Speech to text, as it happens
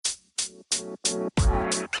Well,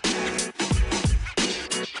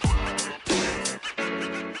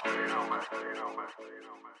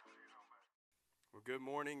 good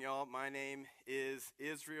morning, y'all. My name is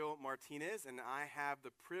Israel Martinez, and I have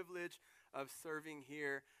the privilege of serving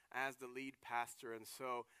here as the lead pastor. And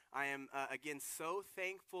so I am, again, so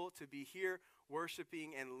thankful to be here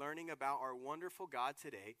worshiping and learning about our wonderful God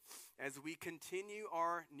today as we continue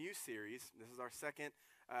our new series. This is our second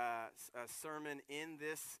sermon in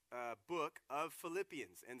this book of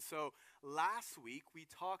Philippians. And so last week we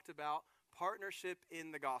talked about partnership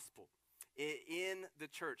in the gospel, in the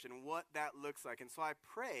church, and what that looks like. And so I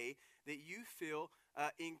pray that you feel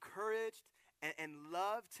encouraged and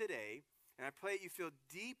loved today. And I pray that you feel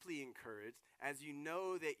deeply encouraged as you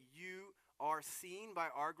know that you are seen by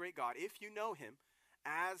our great God, if you know him,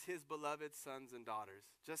 as his beloved sons and daughters.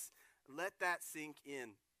 Just let that sink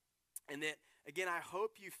in. And that, again, I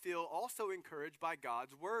hope you feel also encouraged by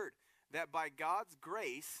God's word, that by God's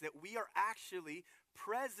grace, that we are actually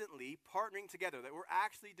presently partnering together, that we're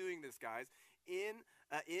actually doing this, guys, in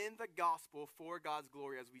the gospel for God's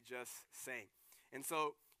glory, as we just sang. And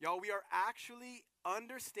so, y'all, we are actually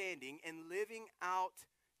understanding and living out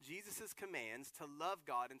Jesus' commands to love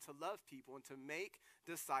God and to love people and to make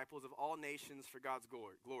disciples of all nations for God's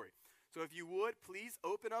glory. So if you would, please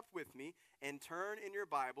open up with me and turn in your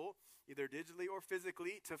Bible, either digitally or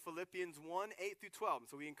physically, to Philippians 1, 8 through 12.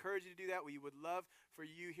 So we encourage you to do that. We would love for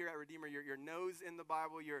you here at Redeemer, your nose in the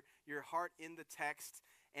Bible, your heart in the text,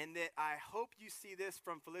 and that I hope you see this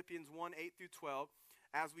from Philippians 1, 8 through 12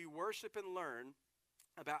 as we worship and learn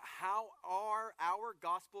about how our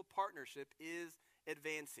gospel partnership is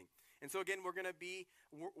advancing. And so again, we're going to be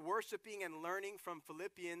worshiping and learning from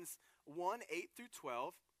Philippians 1, 8 through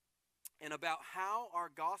 12, and about how our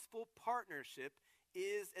gospel partnership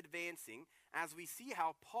is advancing as we see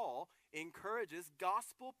how Paul encourages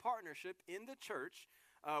gospel partnership in the church,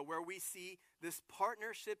 where we see this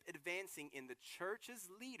partnership advancing in the church's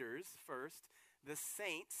leaders first, the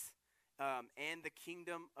saints, and the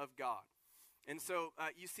kingdom of God. And so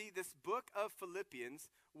you see, this book of Philippians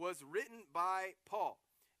was written by Paul,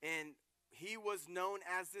 and he was known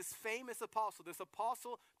as this famous apostle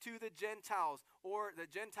to the Gentiles, or the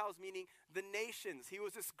Gentiles meaning the nations. He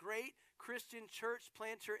was this great Christian church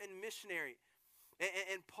planter and missionary.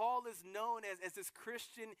 And Paul is known as this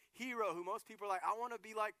Christian hero who most people are like, I want to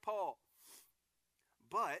be like Paul.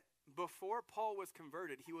 But before Paul was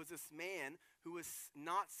converted, he was this man who was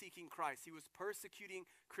not seeking Christ. He was persecuting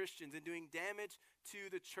Christians and doing damage to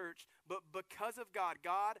the church. But because of God,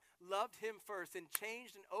 God loved him first and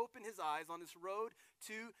changed and opened his eyes on this road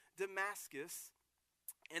to Damascus.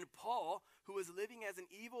 And Paul, who was living as an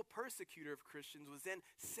evil persecutor of Christians, was then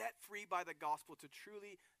set free by the gospel to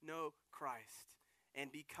truly know Christ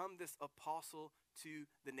and become this apostle to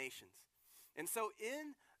the nations. And so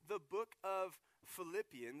in the book of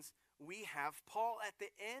Philippians, we have Paul at the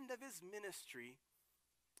end of his ministry,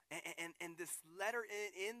 and this letter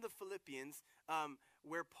in the Philippians,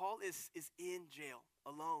 where Paul is in jail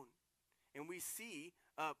alone. And we see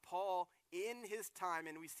Paul in his time,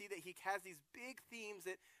 and we see that he has these big themes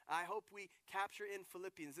that I hope we capture in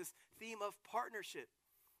Philippians. This theme of partnership,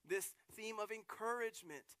 this theme of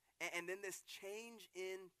encouragement, and then this change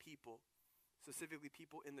in people, specifically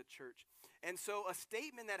people in the church. And so a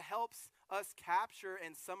statement that helps us capture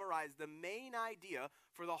and summarize the main idea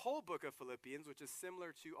for the whole book of Philippians, which is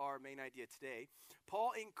similar to our main idea today.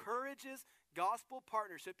 Paul encourages gospel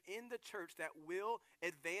partnership in the church that will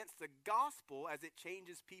advance the gospel as it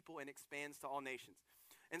changes people and expands to all nations.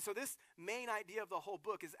 And so this main idea of the whole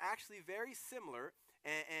book is actually very similar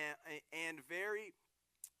and very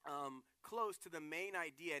close to the main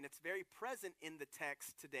idea, and it's very present in the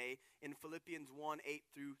text today in Philippians 1, 8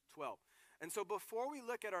 through 12. And so before we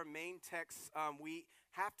look at our main text, we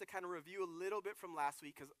have to kind of review a little bit from last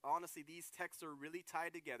week, because honestly, these texts are really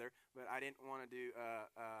tied together, but I didn't want to do an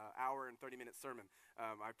hour and 30-minute sermon.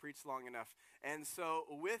 I preached long enough. And so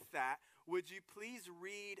with that, would you please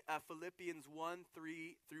read Philippians 1,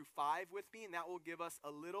 3 through 5 with me? And that will give us a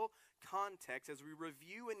little context as we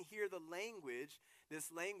review and hear the language,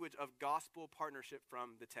 this language of gospel partnership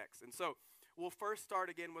from the text. And so we'll first start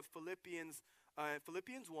again with Philippians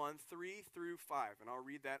 1, 3 through 5, and I'll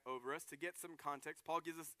read that over us to get some context. Paul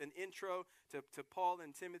gives us an intro to Paul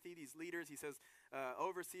and Timothy, these leaders. He says,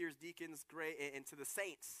 overseers, deacons, great, and to the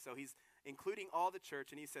saints. So he's including all the church,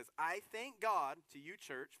 and he says, I thank God to you,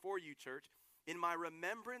 church, for you, church, in my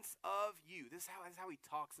remembrance of you. This is how he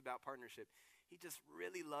talks about partnership. He just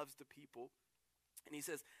really loves the people. And he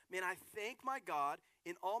says, man, I thank my God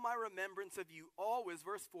in all my remembrance of you always,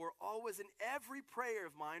 verse 4, always in every prayer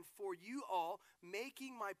of mine for you all,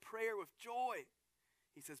 making my prayer with joy.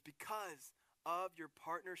 He says, because of your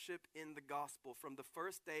partnership in the gospel from the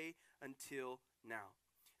first day until now.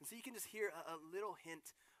 And so you can just hear a little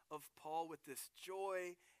hint of Paul with this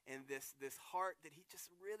joy and this heart that he just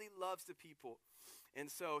really loves the people. And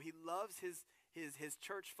so he loves his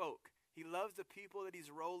church folk. He loves the people that he's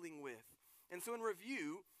rolling with. And so in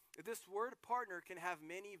review, this word partner can have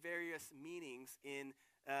many various meanings in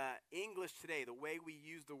English today, the way we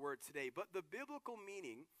use the word today. But the biblical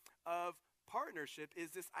meaning of partnership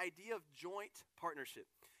is this idea of joint partnership.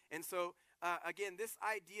 And so, again, this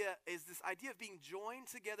idea of being joined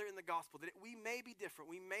together in the gospel, that we may be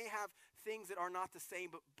different. We may have things that are not the same,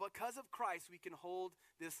 but because of Christ, we can hold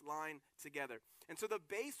this line together. And so the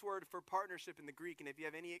base word for partnership in the Greek, and if you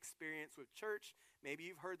have any experience with church, maybe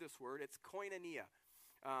you've heard this word, it's koinonia.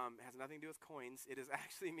 It has nothing to do with coins. It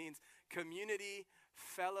actually means community,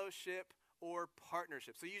 fellowship, or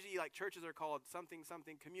partnership. So usually like churches are called something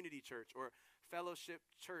community church or fellowship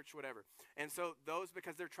church, whatever. And so those,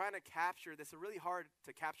 because they're trying to capture this, are really hard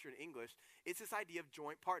to capture in English. It's this idea of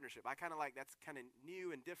joint partnership. I kind of like, that's kind of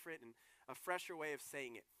new and different and a fresher way of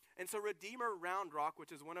saying it. And so Redeemer Round Rock,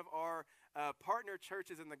 which is one of our partner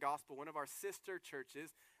churches in the gospel, one of our sister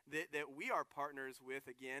churches that we are partners with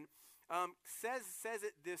again, says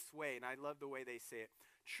it this way, and I love the way they say it.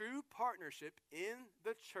 True partnership in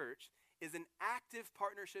the church is an active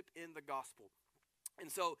partnership in the gospel.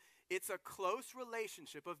 And so it's a close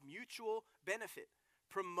relationship of mutual benefit,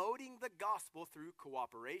 promoting the gospel through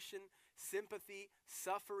cooperation, sympathy,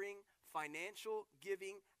 suffering, financial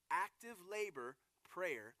giving, active labor,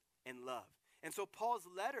 prayer, and love. And so Paul's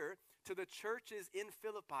letter to the churches in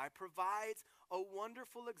Philippi provides a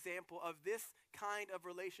wonderful example of this kind of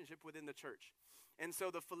relationship within the church. And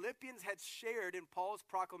so the Philippians had shared in Paul's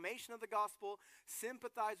proclamation of the gospel,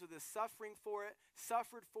 sympathized with his suffering for it,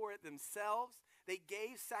 suffered for it themselves. They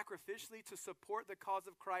gave sacrificially to support the cause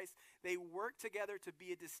of Christ. They worked together to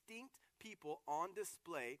be a distinct people on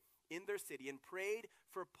display in their city and prayed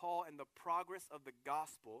for Paul and the progress of the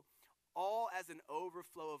gospel, all as an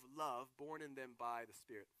overflow of love born in them by the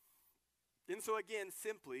Spirit. And so again,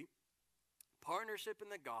 simply, partnership in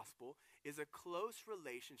the gospel is a close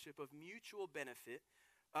relationship of mutual benefit,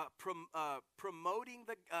 promoting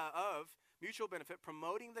the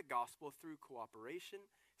gospel through cooperation,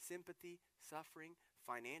 sympathy, suffering,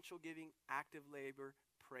 financial giving, active labor,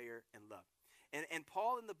 prayer, and love. And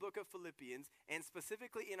Paul in the book of Philippians, and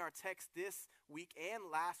specifically in our text this week and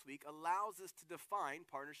last week, allows us to define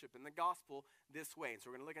partnership in the gospel this way. And so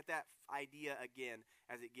we're going to look at that idea again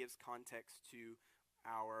as it gives context to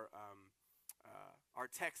our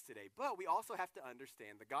text today. But we also have to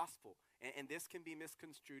understand the gospel. And this can be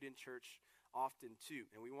misconstrued in church often too.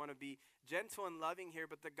 And we want to be gentle and loving here,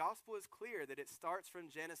 but the gospel is clear that it starts from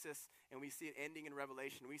Genesis and we see it ending in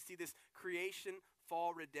Revelation. We see this creation,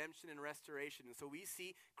 fall, redemption, and restoration. And so we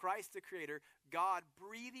see Christ the Creator, God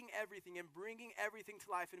breathing everything and bringing everything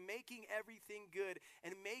to life and making everything good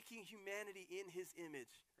and making humanity in his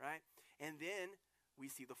image, right? And then we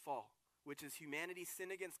see the fall, which is humanity's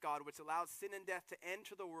sin against God, which allows sin and death to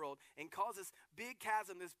enter the world and causes big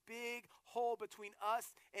chasm, this big hole between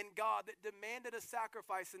us and God that demanded a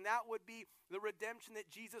sacrifice, and that would be the redemption that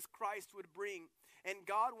Jesus Christ would bring. And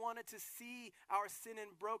God wanted to see our sin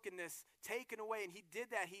and brokenness taken away, and he did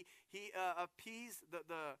that. He appeased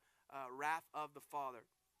the wrath of the Father.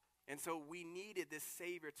 And so we needed this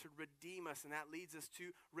Savior to redeem us, and that leads us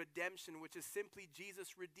to redemption, which is simply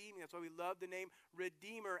Jesus redeeming. That's why we love the name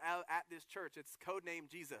Redeemer at this church. It's codenamed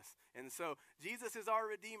Jesus. And so Jesus is our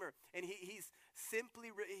Redeemer, and he's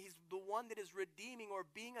the one that is redeeming or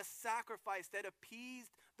being a sacrifice that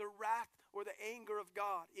appeased the wrath or the anger of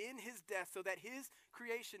God in his death so that his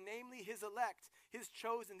creation, namely his elect, his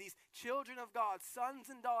chosen, these children of God, sons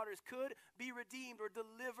and daughters, could be redeemed or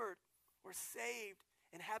delivered or saved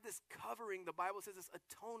and have this covering. The Bible says this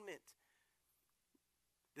atonement,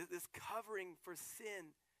 this covering for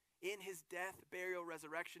sin in his death, burial,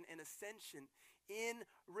 resurrection, and ascension. In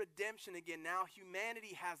redemption, again, now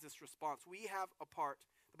humanity has this response. We have a part.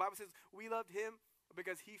 The Bible says we loved him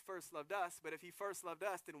because he first loved us, but if he first loved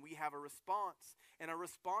us, then we have a response. And our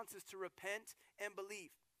response is to repent and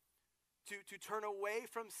believe, to turn away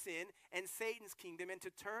from sin and Satan's kingdom and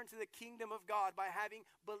to turn to the kingdom of God by having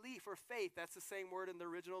belief or faith. That's the same word in the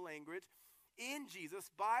original language, in Jesus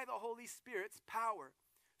by the Holy Spirit's power.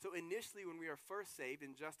 So initially when we are first saved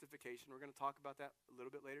in justification, we're going to talk about that a little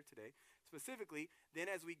bit later today. Specifically, then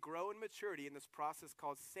as we grow in maturity in this process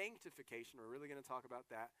called sanctification, we're really going to talk about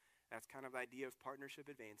that That's kind of the idea of partnership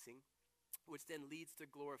advancing, which then leads to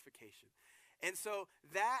glorification. And so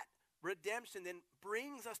that redemption then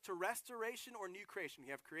brings us to restoration or new creation. We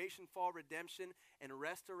have creation, fall, redemption, and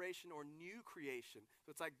restoration or new creation. So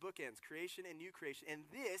it's like bookends, creation and new creation. And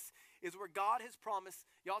this is where God has promised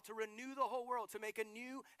y'all to renew the whole world, to make a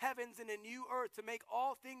new heavens and a new earth, to make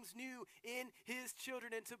all things new in his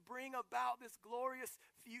children, and to bring about this glorious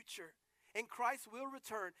future. And Christ will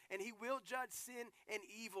return, and he will judge sin and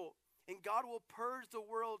evil. And God will purge the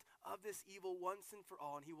world of this evil once and for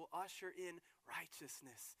all, and he will usher in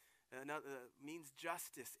righteousness. Another means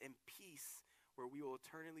justice and peace, where we will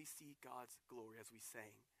eternally see God's glory, as we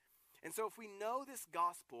sang. And so if we know this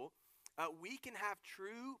gospel, we can have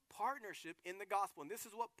true partnership in the gospel. And this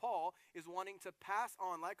is what Paul is wanting to pass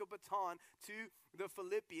on like a baton to the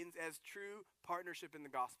Philippians as true partnership in the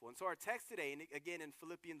gospel. And so our text today, and again in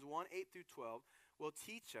Philippians 1, 8 through 12, will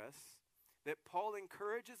teach us that Paul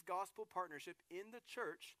encourages gospel partnership in the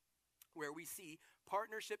church, where we see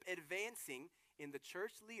partnership advancing in the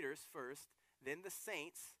church leaders first, then the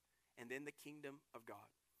saints, and then the kingdom of God.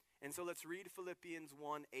 And so let's read Philippians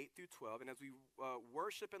 1, 8 through 12. And as we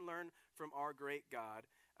worship and learn from our great God,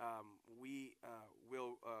 we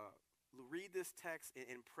will read this text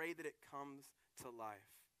and pray that it comes to life.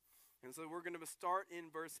 And so we're going to start in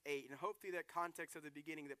verse 8. And hopefully that context of the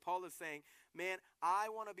beginning that Paul is saying, man, I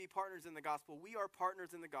want to be partners in the gospel. We are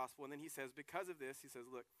partners in the gospel. And then he says, because of this, he says,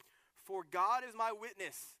 look, for God is my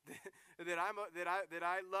witness that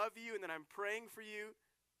I love you and that I'm praying for you.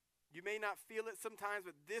 You may not feel it sometimes,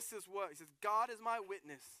 but this is what he says. God is my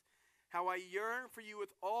witness, how I yearn for you with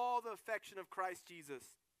all the affection of Christ Jesus.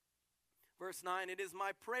 Verse 9, it is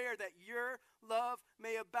my prayer that your love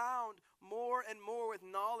may abound more and more with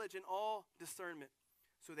knowledge and all discernment,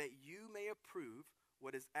 so that you may approve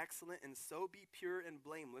what is excellent, and so be pure and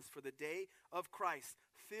blameless for the day of Christ,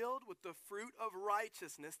 filled with the fruit of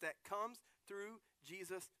righteousness that comes through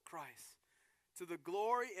Jesus Christ, to the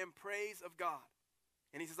glory and praise of God.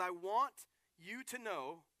 And he says, I want you to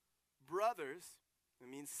know, brothers, that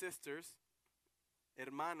means sisters,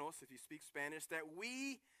 hermanos, if you speak Spanish, that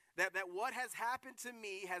what has happened to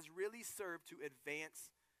me has really served to advance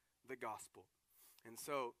the gospel. And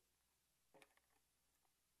so,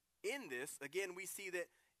 in this, again, we see that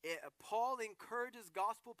Paul encourages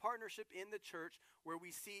gospel partnership in the church, where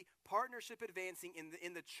we see partnership advancing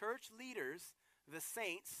in the church leaders, the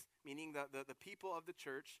saints, meaning the people of the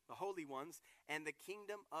church, the holy ones, and the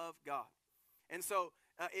kingdom of God. And so,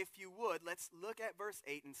 if you would, let's look at verse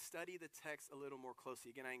 8 and study the text a little more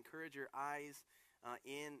closely. Again, I encourage your eyes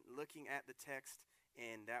in looking at the text,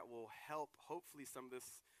 and that will help, hopefully, some of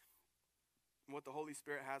this, what the Holy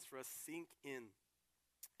Spirit has for us, sink in.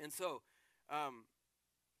 And so,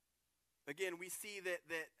 again, we see that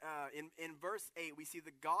in verse 8, we see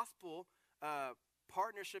the gospel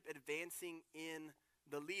partnership advancing in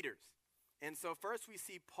the leaders. And so first we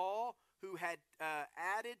see Paul, who had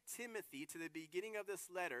added Timothy to the beginning of this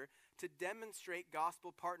letter to demonstrate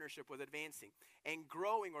gospel partnership was advancing and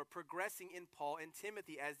growing or progressing in Paul and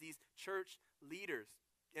Timothy as these church leaders.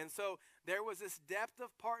 And so there was this depth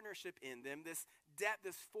of partnership in them, this depth,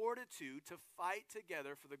 this fortitude to fight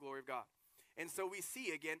together for the glory of God. And so we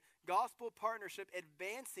see, again, gospel partnership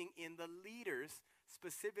advancing in the leaders,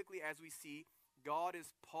 specifically as we see God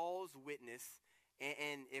is Paul's witness.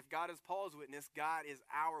 And if God is Paul's witness, God is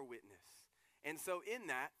our witness. And so in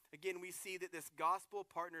that, again, we see that this gospel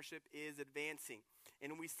partnership is advancing.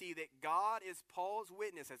 And we see that God is Paul's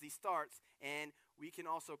witness as he starts, and we can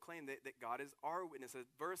also claim that God is our witness. As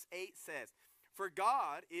verse 8 says, for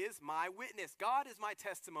God is my witness. God is my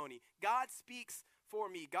testimony. God speaks for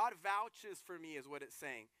me. God vouches for me is what it's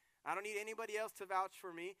saying. I don't need anybody else to vouch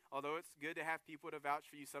for me, although it's good to have people to vouch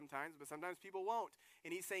for you sometimes, but sometimes people won't.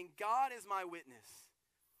 And he's saying, God is my witness.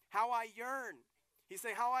 How I yearn. He's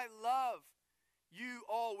saying, how I love you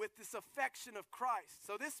all with this affection of Christ.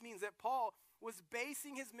 So this means that Paul was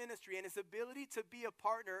basing his ministry and his ability to be a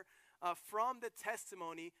partner from the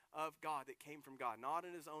testimony of God that came from God, not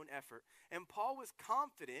in his own effort. And Paul was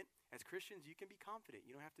confident. As Christians, you can be confident.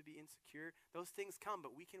 You don't have to be insecure. Those things come,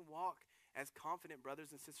 but we can walk as confident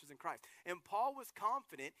brothers and sisters in Christ. And Paul was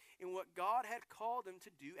confident in what God had called him to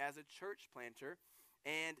do as a church planter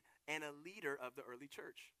and a leader of the early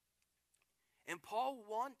church. And Paul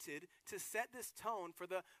wanted to set this tone for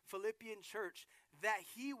the Philippian church that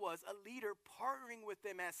he was a leader partnering with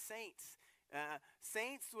them as saints.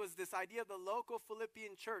 Saints was this idea of the local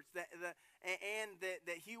Philippian church that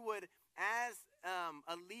he would, as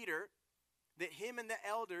a leader, that him and the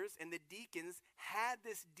elders and the deacons had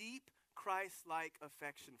this deep Christ-like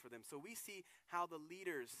affection for them. So we see how the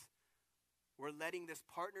leaders We're letting this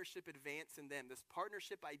partnership advance in them, this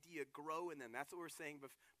partnership idea grow in them. That's what we're saying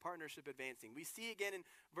with partnership advancing. We see again in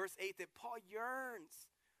verse 8 that Paul yearns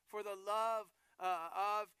for the love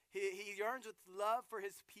he yearns with love for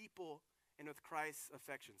his people and with Christ's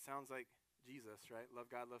affection. Sounds like Jesus, right? Love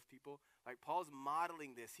God, love people. Like Paul's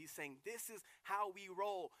modeling this. He's saying this is how we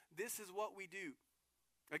roll. This is what we do.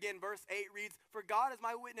 Again, verse 8 reads, "For God is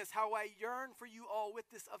my witness, how I yearn for you all with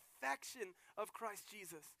this affection of Christ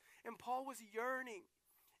Jesus." And Paul was yearning.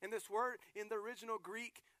 And this word in the original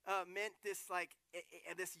Greek meant this like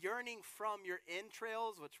this yearning from your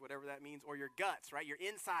entrails, which whatever that means, or your guts, right? Your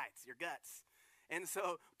insides, your guts. And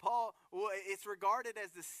so Paul, it's regarded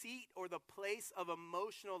as the seat or the place of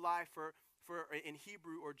emotional life for in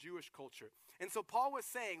Hebrew or Jewish culture. And so Paul was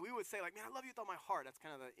saying, we would say like, man, I love you with all my heart. That's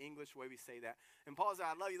kind of the English way we say that. And Paul said,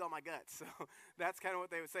 I love you with all my guts. So that's kind of what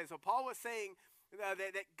they would say. So Paul was saying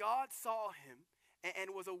that God saw him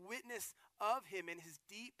and was a witness of him and his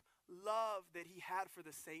deep love that he had for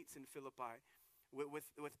the saints in Philippi.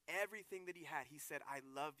 With everything that he had, he said, I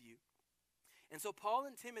love you. And so Paul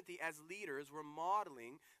and Timothy as leaders were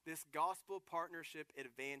modeling this gospel partnership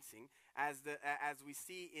advancing as we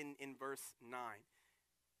see in verse 9.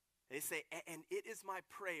 They say, and it is my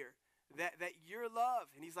prayer that your love,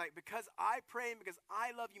 and he's like, because I pray and because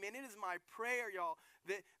I love you, man, it is my prayer, y'all,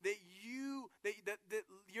 that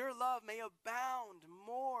your love may abound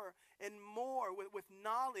more and more with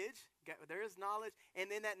knowledge. There is knowledge, and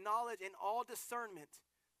then that knowledge and all discernment.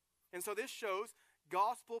 And so this shows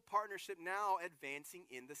gospel partnership now advancing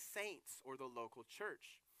in the saints or the local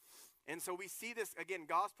church. And so we see this, again,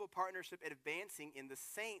 gospel partnership advancing in the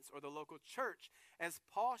saints or the local church as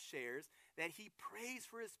Paul shares that he prays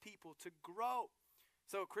for his people to grow.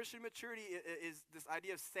 So Christian maturity is this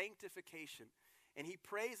idea of sanctification. And he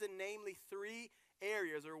prays in namely three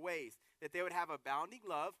areas or ways: that they would have abounding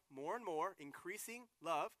love, more and more, increasing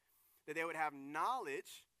love, that they would have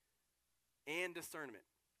knowledge and discernment.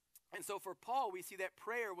 And so for Paul, we see that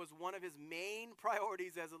prayer was one of his main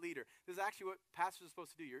priorities as a leader. This is actually what pastors are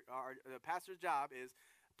supposed to do. The pastor's job is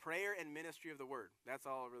prayer and ministry of the word. That's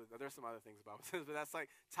all really. There's some other things about it, but that's like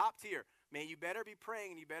top tier. Man, you better be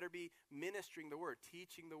praying and you better be ministering the word,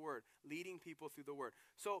 teaching the word, leading people through the word.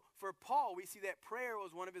 So for Paul, we see that prayer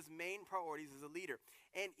was one of his main priorities as a leader.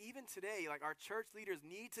 And even today, like our church leaders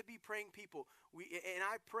need to be praying people. And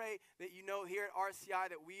I pray that here at RCI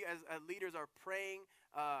that we as leaders are praying,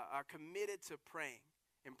 are committed to praying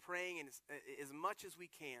and praying as much as we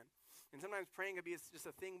can. And sometimes praying could be just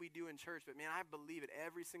a thing we do in church, but man, I believe it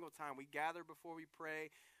every single time. We gather before we pray.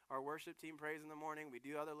 Our worship team prays in the morning. We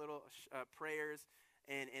do other little prayers,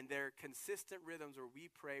 and they're consistent rhythms where we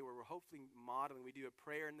pray, where we're hopefully modeling. We do a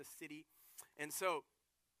prayer in the city. And so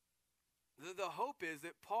the hope is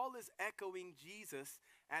that Paul is echoing Jesus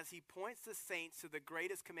as he points the saints to the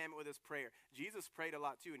greatest commandment with his prayer. Jesus prayed a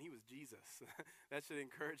lot too, and he was Jesus. That should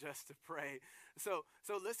encourage us to pray. So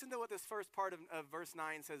listen to what this first part of verse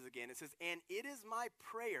 9 says again. It says, and it is my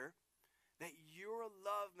prayer that your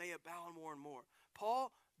love may abound more and more.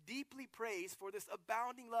 Paul deeply prays for this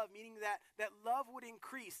abounding love, meaning that love would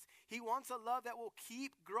increase. He wants a love that will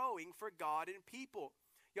keep growing for God and people.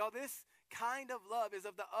 Y'all, this kind of love is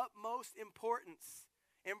of the utmost importance.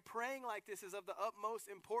 And praying like this is of the utmost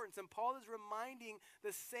importance. And Paul is reminding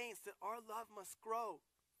the saints that our love must grow.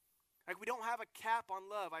 Like we don't have a cap on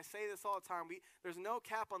love. I say this all the time. There's no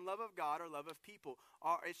cap on love of God or love of people.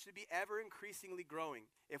 It should be ever increasingly growing.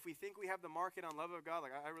 If we think we have the market on love of God,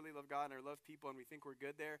 like I really love God and I love people and we think we're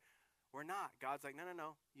good there, we're not. God's like, no,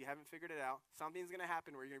 you haven't figured it out. Something's going to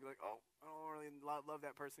happen where you're going to be like, oh, I don't really love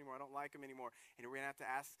that person anymore. I don't like him anymore. And we're going to have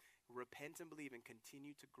to repent and believe and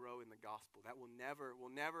continue to grow in the gospel. That will never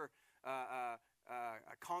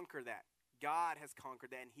conquer that. God has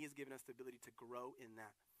conquered that, and he has given us the ability to grow in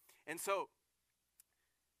that. And so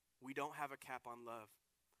we don't have a cap on love.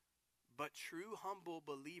 But true humble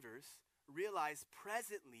believers realize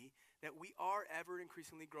presently that we are ever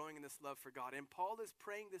increasingly growing in this love for God. And Paul is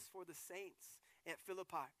praying this for the saints at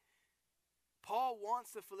Philippi. Paul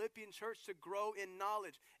wants the Philippian church to grow in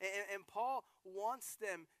knowledge. And Paul wants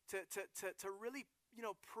them to really,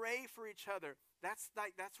 pray for each other. That's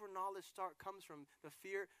where knowledge comes from.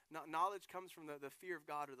 Knowledge comes from the fear of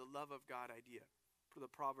God or the love of God idea. The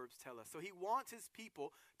Proverbs tell us. So he wants his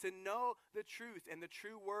people to know the truth and the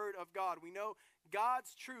true word of God. We know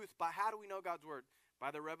God's truth by how do we know God's word? By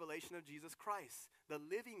the revelation of Jesus Christ, the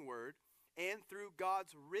living word, and through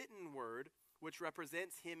God's written word, which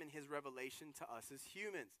represents him and his revelation to us as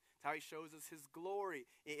humans. It's how he shows us his glory.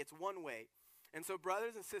 It's one way. And so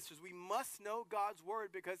brothers and sisters, we must know God's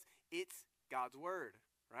word because it's God's word,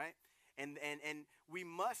 right? And we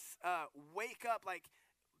must wake up like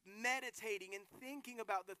meditating and thinking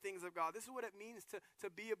about the things of God. This is what it means to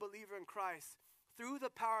be a believer in Christ. Through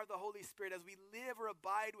the power of the Holy Spirit, as we live or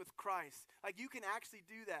abide with Christ. Like, you can actually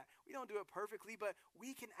do that. We don't do it perfectly, but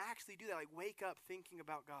we can actually do that. Like, wake up thinking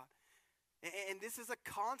about God. And this is a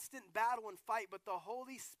constant battle and fight, but the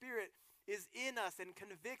Holy Spirit is in us and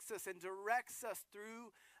convicts us and directs us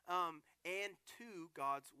through and to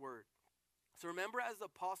God's word. So remember, as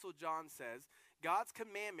the Apostle John says, God's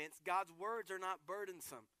commandments, God's words are not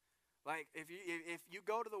burdensome. Like, if you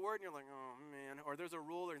go to the word and you're like, oh, man, or there's a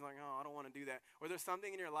rule and you're like, oh, I don't want to do that. Or there's something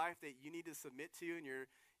in your life that you need to submit to and you're,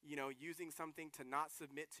 using something to not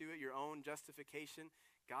submit to it, your own justification.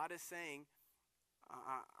 God is saying,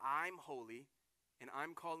 I'm holy, and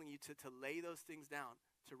I'm calling you to lay those things down,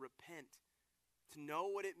 to repent, to know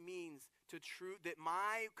what it means that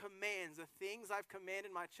my commands, the things I've commanded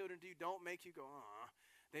my children to do, don't make you go,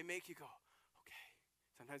 they make you go,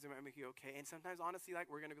 sometimes it might make you okay. And sometimes, honestly, like,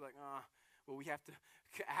 we're going to be like, well, we have to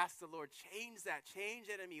ask the Lord, change that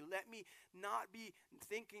in me. Let me not be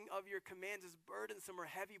thinking of your commands as burdensome or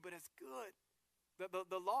heavy, but as good.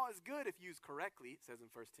 The law is good if used correctly, it says in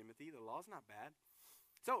 1 Timothy. The law is not bad.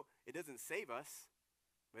 So it doesn't save us,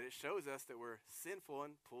 but it shows us that we're sinful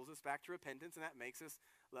and pulls us back to repentance, and that makes us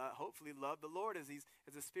hopefully love the Lord as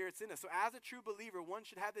the Spirit's in us. So as a true believer, one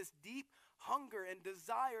should have this deep hunger and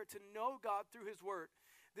desire to know God through his word.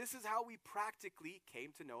 This is how we practically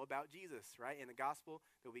came to know about Jesus, right? In the gospel,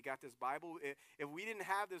 that we got this Bible. If we didn't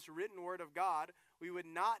have this written word of God, we would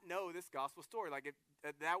not know this gospel story. Like, if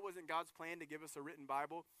that wasn't God's plan to give us a written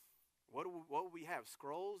Bible, what would we have?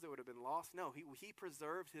 Scrolls that would have been lost? No, he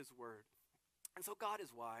preserved his word. And so God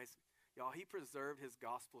is wise. Y'all, he preserved his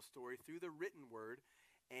gospel story through the written word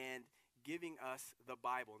and giving us the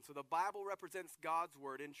Bible. And so the Bible represents God's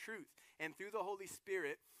word in truth. And through the Holy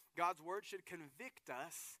Spirit, God's word should convict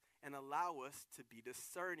us and allow us to be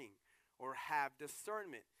discerning or have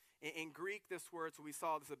discernment. In Greek, this word, so we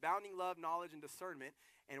saw this abounding love, knowledge, and discernment,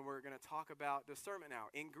 and we're going to talk about discernment now.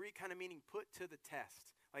 In Greek, kind of meaning put to the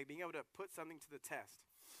test, like being able to put something to the test.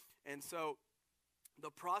 And so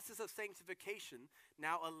the process of sanctification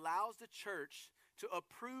now allows the church to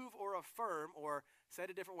approve or affirm, or said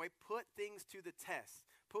a different way, put things to the test.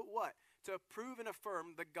 Put what? To approve and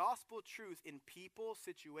affirm the gospel truth in people,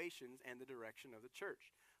 situations, and the direction of the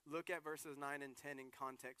church. Look at verses 9 and 10 in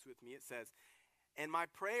context with me. It says, and my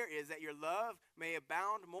prayer is that your love may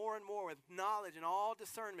abound more and more with knowledge and all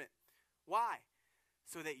discernment. Why?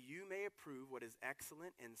 So that you may approve what is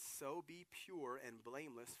excellent and so be pure and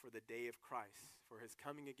blameless for the day of Christ, for his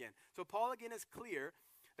coming again. So Paul again is clear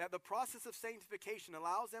that the process of sanctification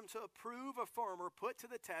allows them to approve, affirm, or put to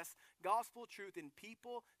the test gospel truth in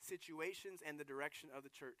people, situations, and the direction of the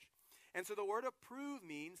church. And so the word approve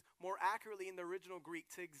means, more accurately in the original Greek,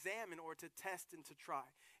 to examine or to test and to try.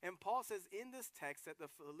 And Paul says in this text that the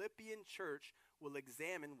Philippian church will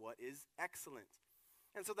examine what is excellent.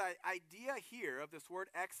 And so the idea here of this word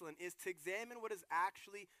excellent is to examine what is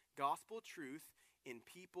actually gospel truth in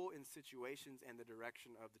people, in situations, and the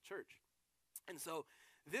direction of the church. And so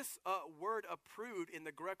this word approved in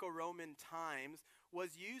the Greco-Roman times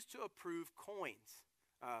was used to approve coins.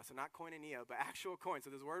 So not koinonia, but actual coins.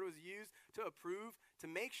 So this word was used to approve, to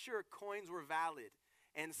make sure coins were valid.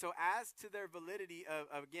 And so as to their validity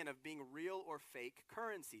of being real or fake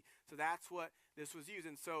currency. So that's what this was used.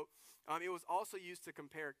 And so it was also used to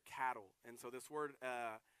compare cattle. And so this word,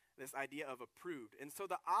 this idea of approved. And so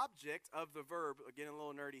the object of the verb, again a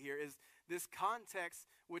little nerdy here, is this context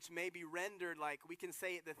which may be rendered like, we can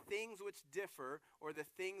say the things which differ or the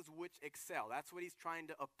things which excel. That's what he's trying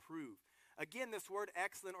to approve. Again, this word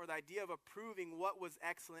excellent, or the idea of approving what was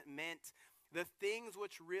excellent, meant the things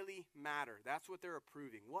which really matter. That's what they're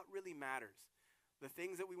approving. What really matters? The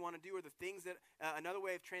things that we want to do, or the things that, another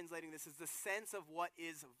way of translating this is the sense of what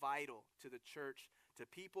is vital to the church, to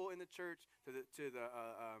people in the church, and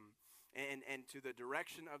to the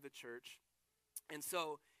direction of the church. And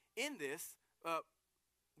so in this,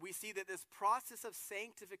 we see that this process of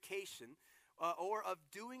sanctification, or of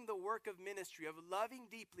doing the work of ministry, of loving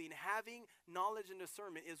deeply and having knowledge and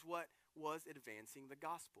discernment, is what was advancing the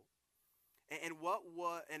gospel. And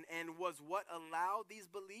was what allowed these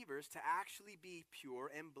believers to actually be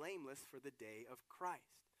pure and blameless for the day of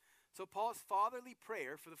Christ. So Paul's fatherly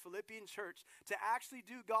prayer for the Philippian church to actually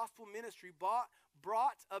do gospel ministry brought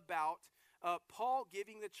about Paul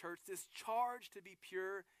giving the church this charge to be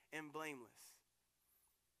pure and blameless.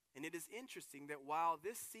 And it is interesting that while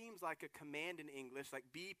this seems like a command in English, like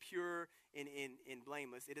be pure in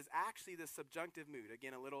blameless, it is actually the subjunctive mood.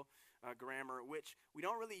 Again, a little grammar, which we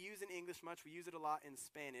don't really use in English much. We use it a lot in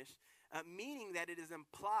Spanish, meaning that it is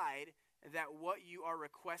implied that what you are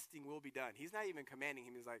requesting will be done. He's not even commanding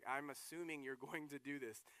him. He's like, I'm assuming you're going to do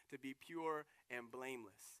this, to be pure and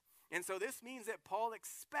blameless. And so this means that Paul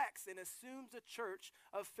expects and assumes the church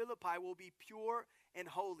of Philippi will be pure and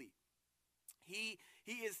holy. He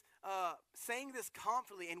is saying this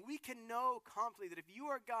confidently, and we can know confidently that if you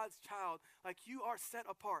are God's child, like you are set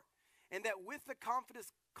apart, and that with the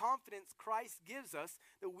confidence Christ gives us,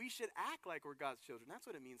 that we should act like we're God's children. That's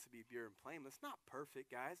what it means to be pure and blameless. Not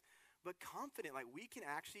perfect, guys, but confident, like we can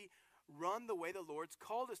actually run the way the Lord's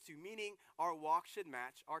called us to, meaning our walk should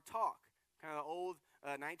match our talk. Kind of old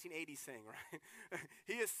 1980s saying, right?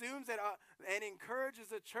 He assumes that and encourages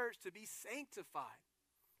the church to be sanctified,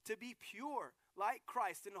 to be pure like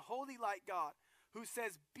Christ and holy like God, who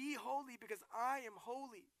says, be holy because I am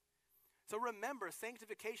holy. So remember,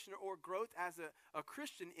 sanctification or growth as a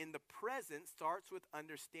Christian in the present starts with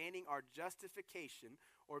understanding our justification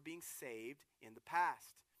or being saved in the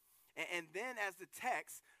past. And then as the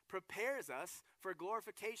text prepares us for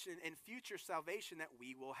glorification and future salvation that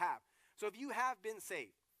we will have. So if you have been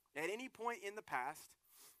saved at any point in the past,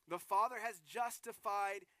 the Father has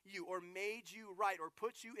justified you or made you right or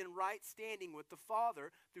put you in right standing with the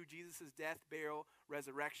Father through Jesus' death, burial,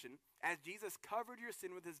 resurrection, as Jesus covered your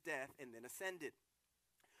sin with his death and then ascended.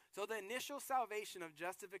 So the initial salvation of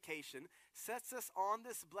justification sets us on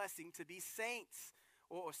this blessing to be saints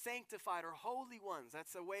or sanctified or holy ones.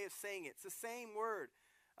 That's a way of saying it. It's the same word.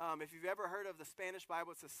 If you've ever heard of the Spanish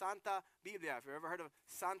Bible, it's a Santa Biblia. If you've ever heard of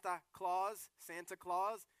Santa Claus,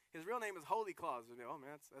 his real name is Holy Claus. Oh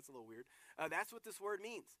man, that's a little weird. That's what this word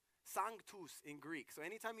means. Sanctus in Greek. So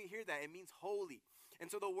anytime you hear that, it means holy. And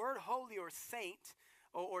so the word holy or saint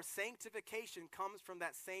or sanctification comes from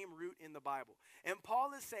that same root in the Bible. And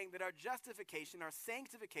Paul is saying that our justification, our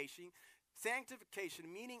sanctification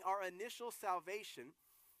meaning our initial salvation,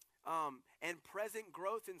 and present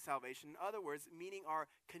growth in salvation. In other words, meaning our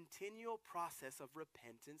continual process of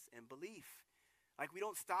repentance and belief. Like we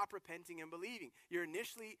don't stop repenting and believing. You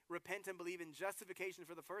initially repent and believe in justification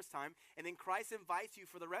for the first time, and then Christ invites you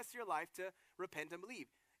for the rest of your life to repent and believe.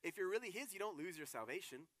 If you're really his, you don't lose your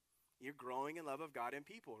salvation. You're growing in love of God and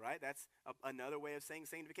people, right? That's another way of saying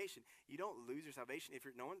sanctification. You don't lose your salvation.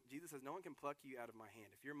 Jesus says, no one can pluck you out of my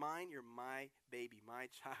hand. If you're mine, you're my baby, my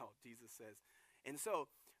child, Jesus says. And so,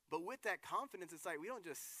 but with that confidence, it's like we don't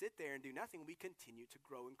just sit there and do nothing. We continue to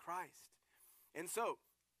grow in Christ. And so,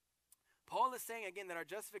 Paul is saying again that our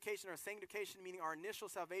justification, our sanctification, meaning our initial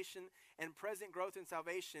salvation and present growth in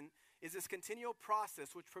salvation, is this continual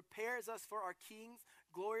process which prepares us for our King's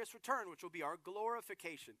glorious return, which will be our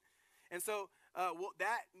glorification. And so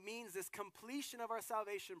that means this completion of our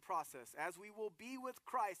salvation process as we will be with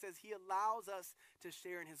Christ as he allows us to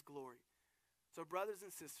share in his glory. So brothers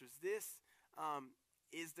and sisters, this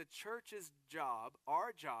is the church's job,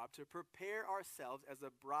 our job, to prepare ourselves as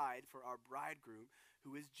a bride for our bridegroom,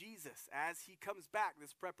 who is Jesus, as he comes back,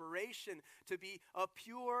 this preparation to be a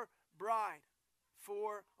pure bride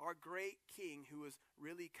for our great King who is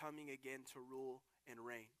really coming again to rule and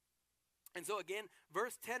reign. And so again,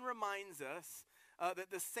 verse 10 reminds us that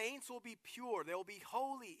the saints will be pure, they will be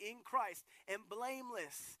holy in Christ and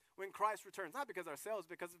blameless when Christ returns, not because of ourselves,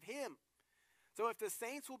 because of him. So if the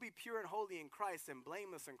saints will be pure and holy in Christ and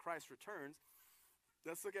blameless when Christ returns,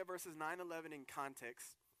 let's look at verses 9 and 11 in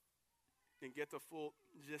context and get the full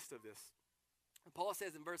gist of this. Paul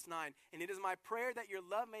says in verse 9, and it is my prayer that your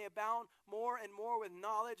love may abound more and more with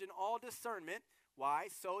knowledge and all discernment. Why?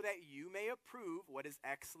 So that you may approve what is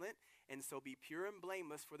excellent and so be pure and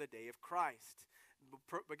blameless for the day of Christ.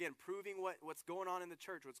 Again, proving what's going on in the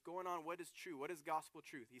church, what's going on, what is true, what is gospel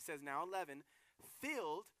truth. He says now 11,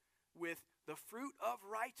 filled with the fruit of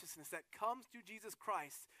righteousness that comes through Jesus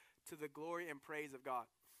Christ to the glory and praise of God.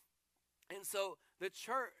 And so the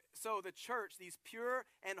church, these pure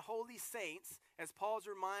and holy saints, as Paul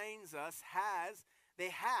reminds us, they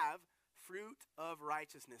have fruit of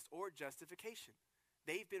righteousness or justification.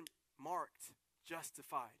 They've been marked,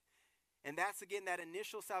 justified. And that's again that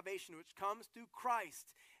initial salvation which comes through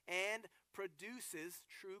Christ and produces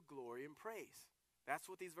true glory and praise. That's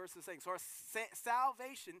what these verses are saying. So our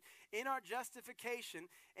salvation in our justification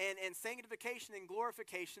and sanctification and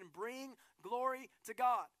glorification bring glory to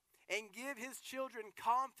God and give his children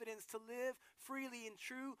confidence to live freely in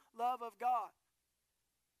true love of God.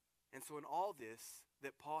 And so in all this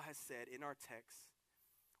that Paul has said in our text,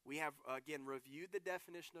 we have again reviewed the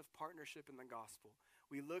definition of partnership in the gospel.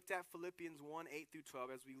 We looked at Philippians 1, 8 through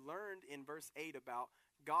 12, as we learned in verse 8 about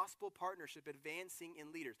gospel partnership advancing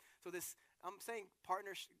in leaders. So this, I'm saying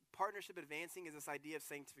partnership advancing is this idea of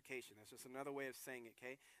sanctification. That's just another way of saying it,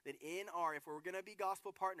 okay? That if we're going to be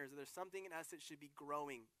gospel partners, there's something in us that should be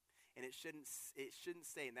growing, and it shouldn't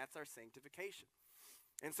stay, and that's our sanctification.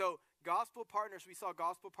 And so gospel partners, we saw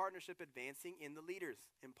gospel partnership advancing in the leaders,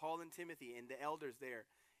 in Paul and Timothy, and the elders there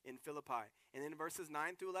in Philippi. And then in verses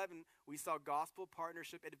 9 through 11, we saw gospel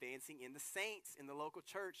partnership advancing in the saints, in the local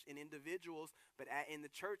church, in individuals, but in the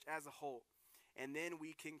church as a whole. And then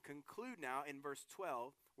we can conclude now in verse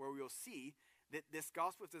 12, where we'll see that this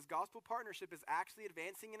gospel partnership is actually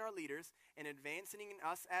advancing in our leaders and advancing in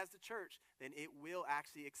us as the church, then it will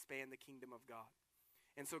actually expand the kingdom of God.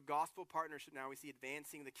 And so gospel partnership, now we see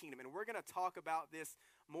advancing the kingdom. And we're going to talk about this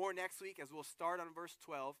more next week as we'll start on verse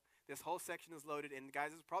 12. This whole section is loaded. And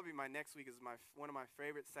guys, this is probably next week is one of my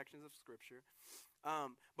favorite sections of Scripture.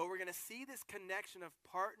 But we're going to see this connection of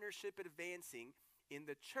partnership advancing in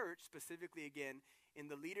the church, specifically again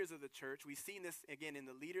in the leaders of the church. We've seen this again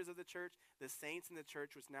in the leaders of the church, the saints in the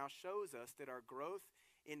church, which now shows us that our growth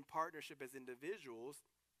in partnership as individuals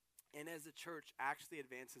and as a church actually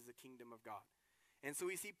advances the kingdom of God. And so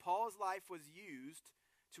we see Paul's life was used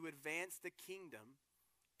to advance the kingdom,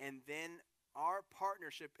 and then our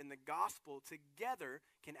partnership in the gospel together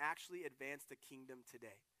can actually advance the kingdom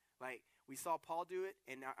today. Like, we saw Paul do it,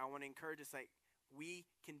 and I want to encourage us, like, we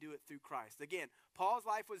can do it through Christ. Again, Paul's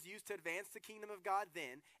life was used to advance the kingdom of God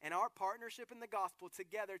then, and our partnership in the gospel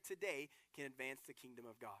together today can advance the kingdom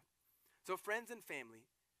of God. So friends and family,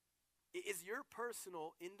 is your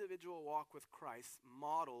personal individual walk with Christ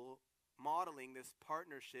modeling this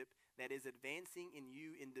partnership that is advancing in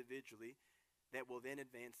you individually that will then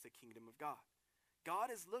advance the kingdom of God?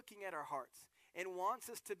 God is looking at our hearts and wants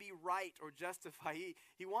us to be right or justify.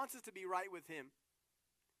 He wants us to be right with him.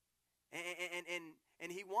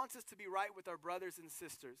 And he wants us to be right with our brothers and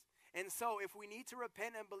sisters. And so if we need to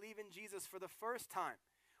repent and believe in Jesus for the first time,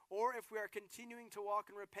 or if we are continuing to walk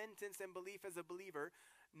in repentance and belief as a believer,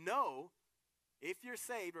 know, if you're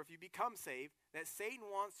saved or if you become saved, that Satan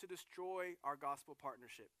wants to destroy our gospel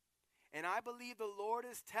partnership. And I believe the Lord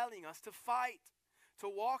is telling us to fight, to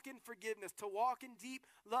walk in forgiveness, to walk in deep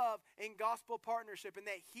love and gospel partnership, and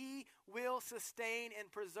that he will sustain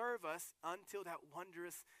and preserve us until that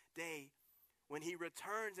wondrous day when he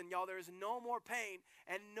returns. And y'all, there is no more pain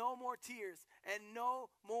and no more tears and no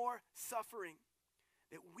more suffering.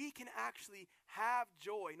 That we can actually have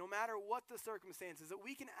joy no matter what the circumstances, that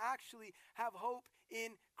we can actually have hope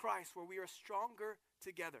in Christ where we are stronger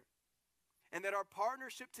together. And that our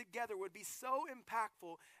partnership together would be so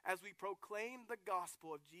impactful as we proclaim the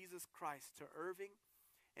gospel of Jesus Christ to Irving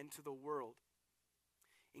and to the world.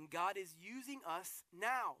 And God is using us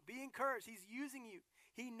now. Be encouraged. He's using you.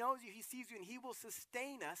 He knows you. He sees you. And he will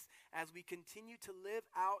sustain us as we continue to live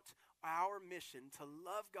out our mission to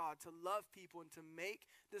love God, to love people, and to make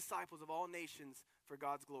disciples of all nations for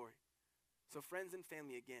God's glory. So friends and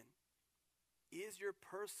family, again, is your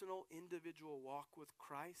personal individual walk with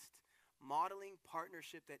Christ modeling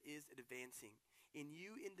partnership that is advancing in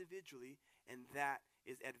you individually and that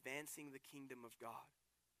is advancing the kingdom of God?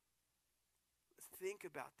 Let's think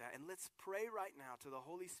about that, and let's pray right now to the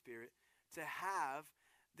Holy Spirit to have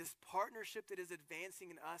this partnership that is advancing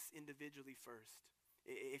in us individually first.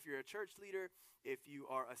 If you're a church leader, if you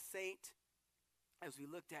are a saint, as we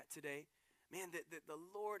looked at today, man, that the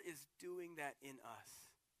Lord is doing that in us.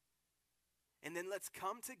 And then let's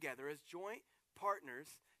come together as joint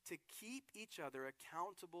partners to keep each other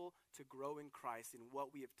accountable to grow in Christ in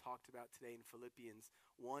what we have talked about today in Philippians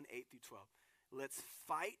 1, 8 through 12. Let's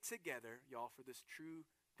fight together, y'all, for this true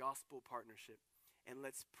gospel partnership. And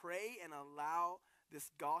let's pray and allow this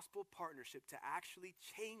gospel partnership to actually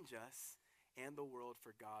change us and the world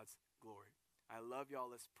for God's glory. I love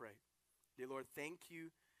y'all. Let's pray. Dear Lord, thank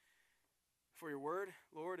you for your word,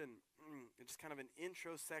 Lord, and just kind of an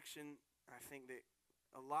intro section. I think that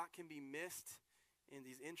a lot can be missed in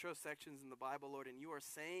these intro sections in the Bible, Lord, and you are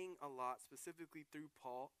saying a lot, specifically through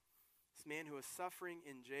Paul, this man who was suffering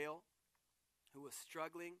in jail, who was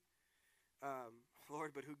struggling,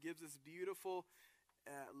 Lord, but who gives this beautiful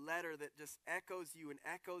letter that just echoes you and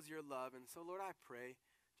echoes your love. And so, Lord, I pray,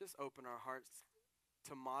 just open our hearts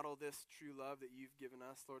to model this true love that you've given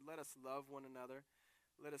us. Lord, let us love one another.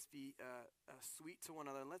 Let us be sweet to one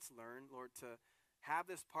another. And let's learn, Lord, to have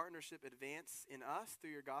this partnership advance in us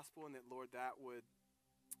through your gospel, and that, Lord, that would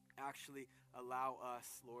actually allow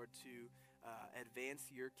us, Lord, to advance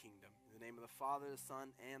your kingdom. In the name of the Father, the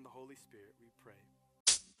Son, and the Holy Spirit, we pray.